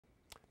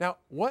Now,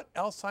 what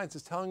else science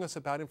is telling us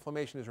about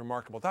inflammation is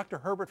remarkable. Dr.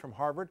 Herbert from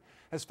Harvard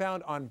has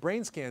found on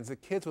brain scans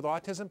that kids with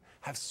autism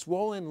have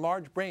swollen,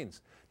 large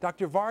brains.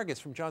 Dr. Vargas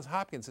from Johns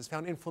Hopkins has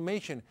found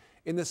inflammation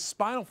in the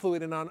spinal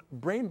fluid and on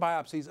brain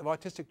biopsies of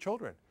autistic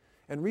children.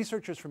 And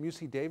researchers from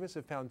UC Davis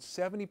have found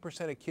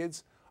 70% of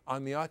kids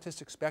on the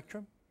autistic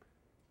spectrum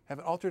have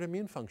an altered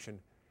immune function.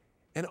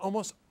 And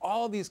almost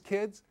all of these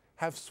kids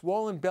have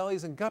swollen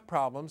bellies and gut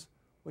problems,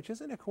 which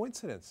isn't a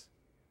coincidence,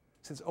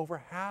 since over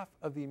half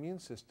of the immune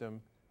system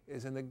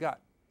is in the gut.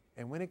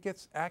 And when it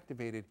gets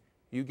activated,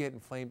 you get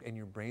inflamed and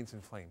your brain's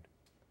inflamed.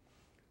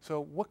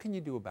 So what can you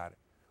do about it?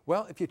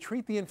 Well, if you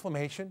treat the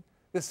inflammation,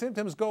 the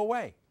symptoms go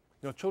away.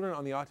 You know, children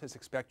on the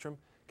autistic spectrum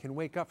can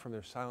wake up from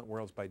their silent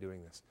worlds by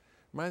doing this.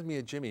 Reminds me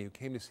of Jimmy, who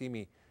came to see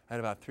me at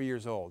about 3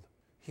 years old.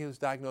 He was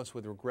diagnosed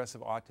with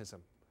regressive autism.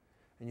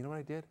 And you know what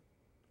I did?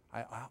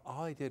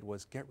 All I did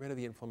was get rid of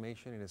the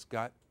inflammation in his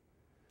gut,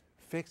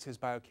 fixed his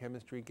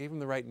biochemistry, gave him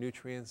the right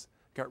nutrients,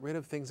 got rid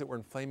of things that were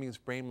inflaming his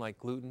brain like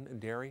gluten and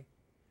dairy.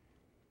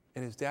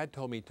 And his dad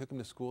told me he took him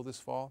to school this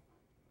fall,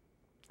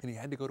 and he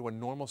had to go to a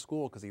normal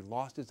school because he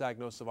lost his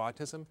diagnosis of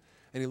autism,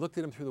 and he looked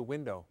at him through the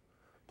window,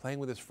 playing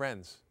with his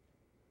friends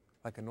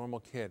like a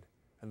normal kid,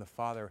 and the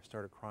father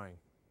started crying.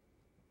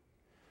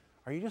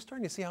 Are you just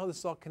starting to see how this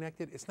is all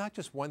connected? It's not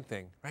just one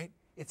thing, right?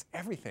 It's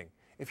everything.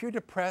 If you're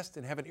depressed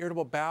and have an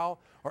irritable bowel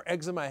or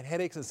eczema and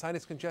headaches and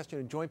sinus congestion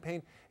and joint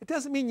pain, it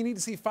doesn't mean you need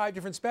to see 5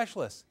 different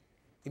specialists.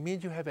 It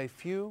means you have a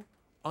few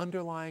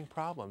underlying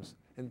problems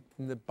in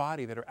the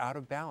body that are out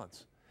of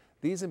balance.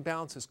 These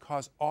imbalances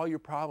cause all your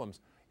problems.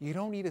 You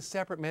don't need a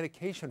separate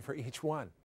medication for each one.